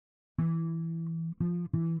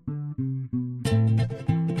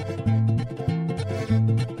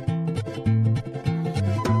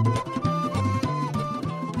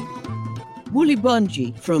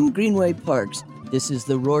Banji from Greenway Parks. This is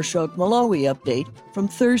the Rorschach Malawi update from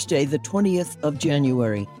Thursday, the 20th of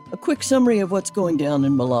January. A quick summary of what's going down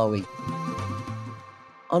in Malawi.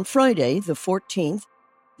 On Friday, the 14th,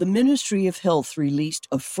 the Ministry of Health released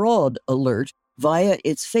a fraud alert via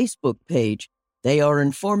its Facebook page. They are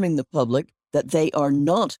informing the public that they are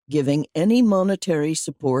not giving any monetary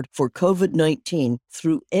support for COVID-19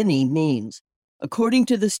 through any means. According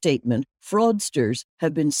to the statement, fraudsters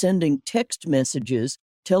have been sending text messages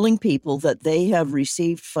telling people that they have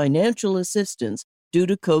received financial assistance due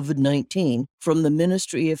to COVID-19 from the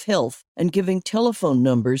Ministry of Health and giving telephone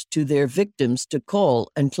numbers to their victims to call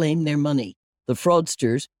and claim their money. The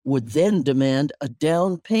fraudsters would then demand a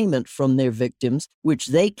down payment from their victims, which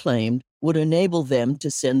they claimed would enable them to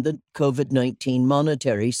send the COVID-19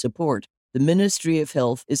 monetary support. The Ministry of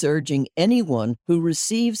Health is urging anyone who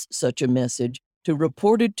receives such a message to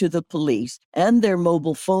report it to the police and their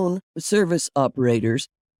mobile phone service operators.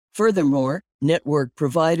 Furthermore, network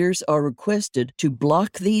providers are requested to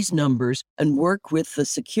block these numbers and work with the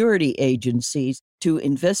security agencies to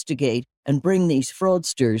investigate and bring these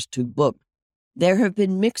fraudsters to book. There have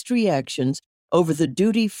been mixed reactions over the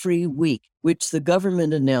duty-free week, which the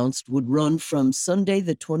government announced would run from Sunday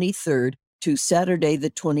the 23rd to Saturday the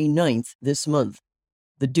 29th this month.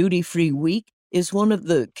 The duty-free week is one of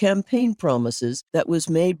the campaign promises that was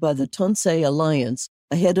made by the Tonse Alliance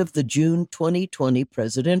ahead of the June 2020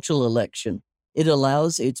 presidential election. It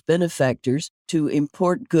allows its benefactors to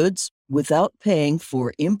import goods without paying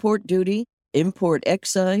for import duty, import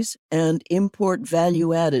excise, and import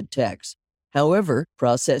value-added tax. However,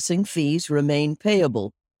 processing fees remain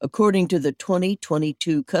payable. According to the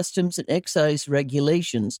 2022 Customs and Excise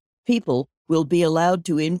regulations, people will be allowed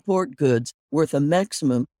to import goods worth a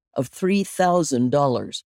maximum of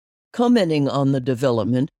 $3,000. Commenting on the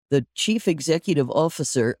development, the chief executive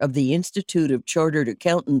officer of the Institute of Chartered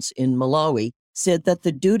Accountants in Malawi said that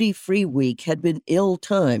the duty-free week had been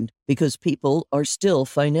ill-timed because people are still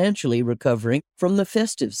financially recovering from the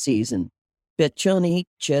festive season. Bechani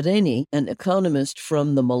Chereni, an economist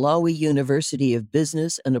from the Malawi University of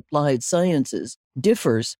Business and Applied Sciences,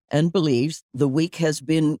 differs and believes the week has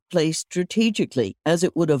been placed strategically as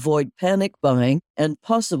it would avoid panic buying and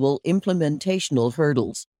possible implementational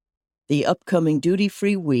hurdles. The upcoming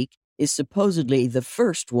duty-free week is supposedly the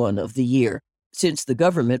first one of the year, since the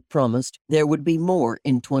government promised there would be more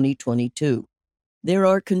in 2022. There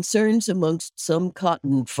are concerns amongst some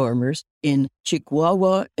cotton farmers in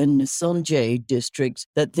Chikwawa and Nsanje districts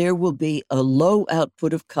that there will be a low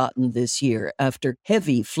output of cotton this year after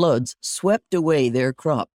heavy floods swept away their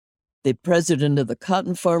crop. The president of the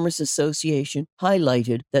Cotton Farmers Association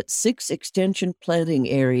highlighted that 6 extension planting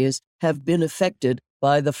areas have been affected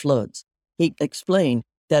by the floods. He explained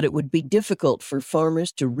that it would be difficult for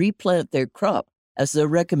farmers to replant their crop as the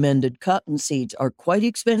recommended cotton seeds are quite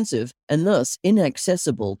expensive and thus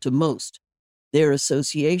inaccessible to most. Their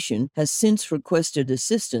association has since requested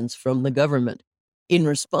assistance from the government. In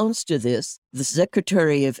response to this, the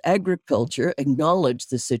Secretary of Agriculture acknowledged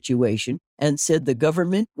the situation and said the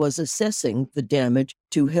government was assessing the damage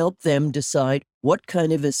to help them decide what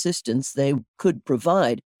kind of assistance they could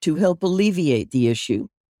provide to help alleviate the issue.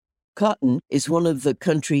 Cotton is one of the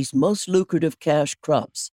country's most lucrative cash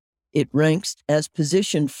crops. It ranks as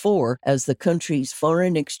position 4 as the country's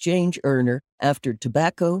foreign exchange earner after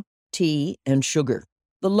tobacco, tea, and sugar.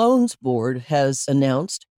 The Loans Board has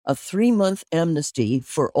announced a 3-month amnesty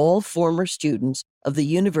for all former students of the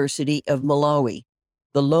University of Malawi.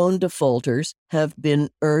 The loan defaulters have been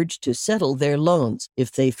urged to settle their loans. If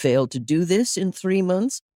they fail to do this in 3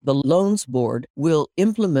 months, the Loans Board will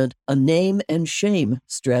implement a name and shame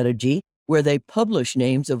strategy where they publish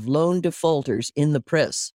names of loan defaulters in the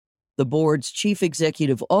press. The board's chief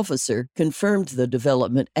executive officer confirmed the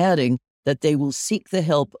development, adding that they will seek the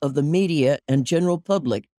help of the media and general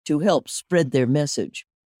public to help spread their message.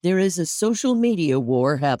 There is a social media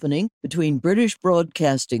war happening between British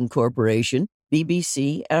Broadcasting Corporation,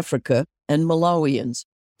 BBC Africa, and Malawians.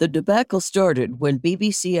 The debacle started when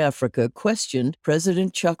BBC Africa questioned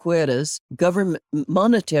President Chakwera's government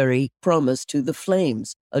monetary promise to the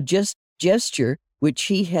Flames, a gesture which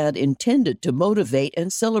he had intended to motivate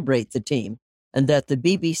and celebrate the team, and that the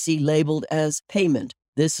BBC labeled as payment.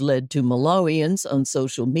 This led to Malawians on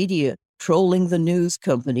social media trolling the news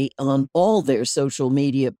company on all their social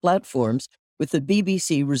media platforms, with the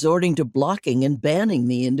BBC resorting to blocking and banning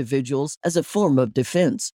the individuals as a form of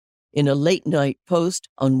defense. In a late-night post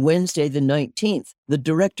on Wednesday the 19th, the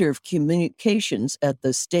director of communications at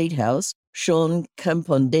the State House, Sean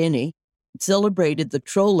Campondeni, celebrated the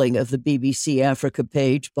trolling of the BBC Africa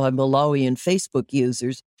page by Malawian Facebook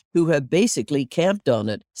users who have basically camped on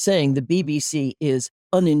it, saying the BBC is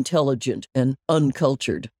unintelligent and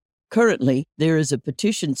uncultured. Currently, there is a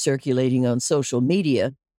petition circulating on social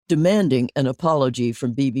media demanding an apology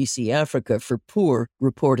from BBC Africa for poor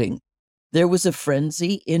reporting. There was a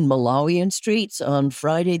frenzy in Malawian streets on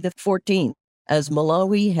Friday the 14th as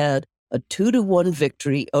Malawi had a 2-1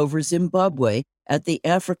 victory over Zimbabwe at the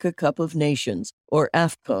Africa Cup of Nations, or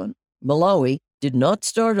AFCON. Malawi did not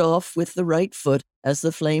start off with the right foot as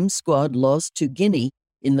the Flames squad lost to Guinea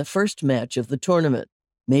in the first match of the tournament.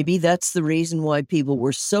 Maybe that's the reason why people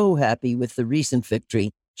were so happy with the recent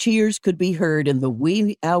victory. Cheers could be heard in the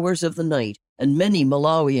wee hours of the night, and many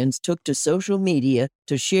Malawians took to social media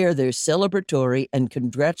to share their celebratory and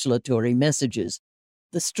congratulatory messages.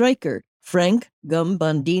 The striker, Frank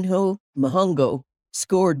Gambandinho Mahongo,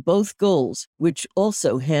 scored both goals, which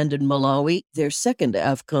also handed Malawi their second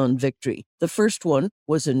AFCON victory. The first one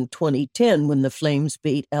was in 2010 when the Flames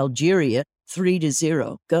beat Algeria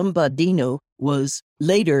 3-0. Gambandinho was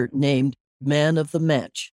later named man of the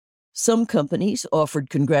match. Some companies offered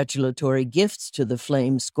congratulatory gifts to the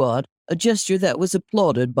Flames squad, a gesture that was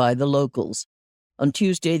applauded by the locals. On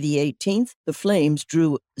Tuesday the 18th, the Flames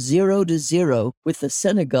drew 0-0 with the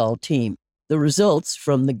Senegal team. The results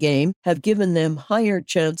from the game have given them higher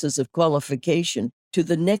chances of qualification to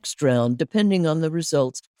the next round, depending on the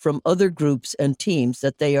results from other groups and teams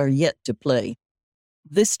that they are yet to play.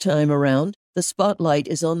 This time around, the spotlight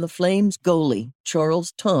is on the Flames goalie,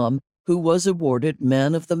 Charles Tom, who was awarded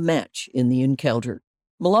man of the match in the encounter.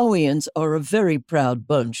 Malawians are a very proud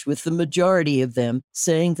bunch, with the majority of them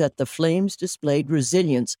saying that the Flames displayed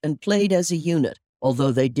resilience and played as a unit.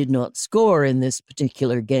 Although they did not score in this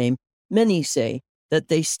particular game, many say that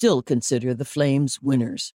they still consider the Flames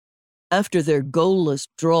winners. After their goalless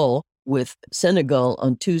draw with Senegal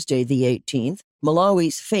on Tuesday the 18th,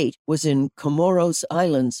 Malawi's fate was in Comoros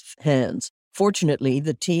Islands' hands. Fortunately,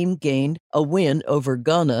 the team gained a win over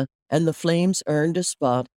Ghana, and the Flames earned a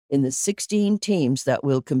spot in the 16 teams that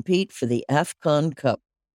will compete for the AFCON Cup.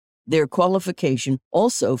 Their qualification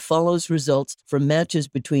also follows results from matches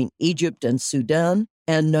between Egypt and Sudan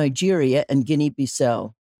and Nigeria and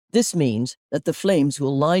Guinea-Bissau. This means that the Flames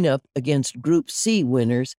will line up against Group C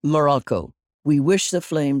winners, Morocco. We wish the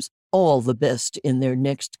Flames all the best in their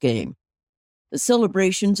next game. The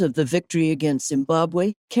celebrations of the victory against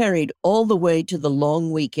Zimbabwe carried all the way to the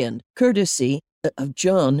long weekend, courtesy of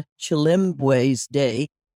John Chilembwe's Day,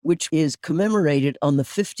 which is commemorated on the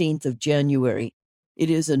 15th of January. It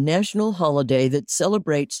is a national holiday that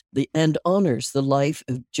celebrates and honors the life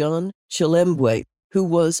of John Chilembwe, who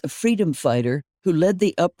was a freedom fighter who led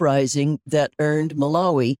the uprising that earned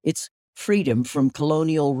Malawi its freedom from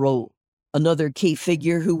colonial rule. Another key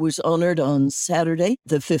figure who was honored on Saturday,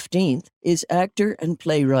 the 15th, is actor and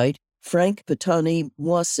playwright Frank Patani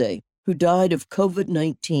Mwase, who died of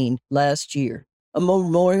COVID-19 last year. A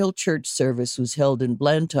memorial church service was held in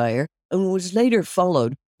Blantyre and was later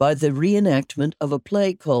followed by the reenactment of a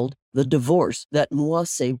play called The Divorce that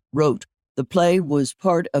Mwase wrote. The play was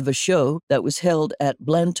part of a show that was held at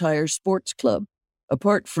Blantyre Sports Club.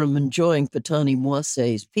 Apart from enjoying Patani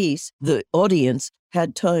Mwase's piece, the audience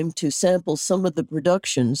had time to sample some of the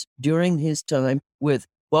productions during his time with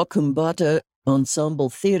Wakumbata Ensemble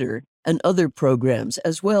Theater and other programs,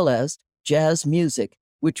 as well as jazz music,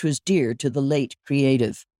 which was dear to the late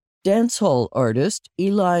creative. Dancehall artist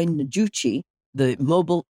Eli Njuchi, the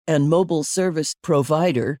mobile service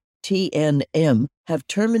provider TNM, have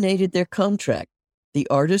terminated their contract. The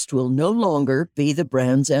artist will no longer be the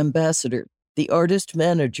brand's ambassador. The artist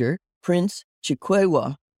manager, Prince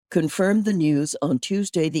Chikwewa, confirmed the news on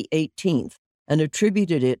Tuesday the 18th and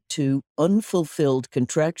attributed it to unfulfilled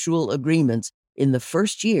contractual agreements in the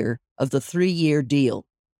first year of the 3-year deal.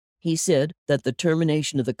 He said that the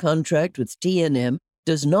termination of the contract with TNM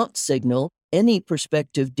does not signal any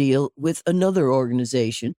prospective deal with another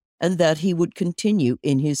organization and that he would continue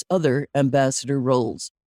in his other ambassador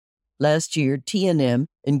roles. Last year, TNM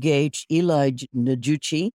engaged Eli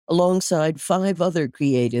Njuchi alongside 5 other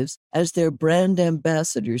creatives as their brand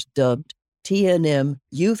ambassadors, dubbed TNM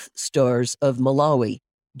Youth Stars of Malawi.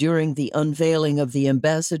 During the unveiling of the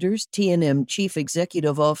ambassadors, TNM Chief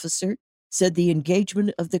Executive Officer said the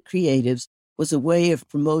engagement of the creatives was a way of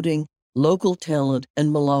promoting local talent and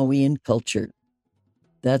Malawian culture.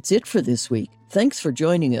 That's it for this week. Thanks for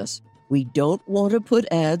joining us. We don't want to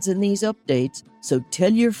put ads in these updates, so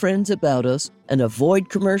tell your friends about us and avoid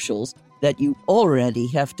commercials that you already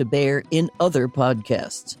have to bear in other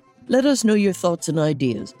podcasts. Let us know your thoughts and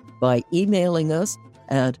ideas by emailing us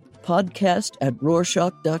at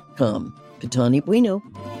podcast@rorschach.com. Patani Bueno.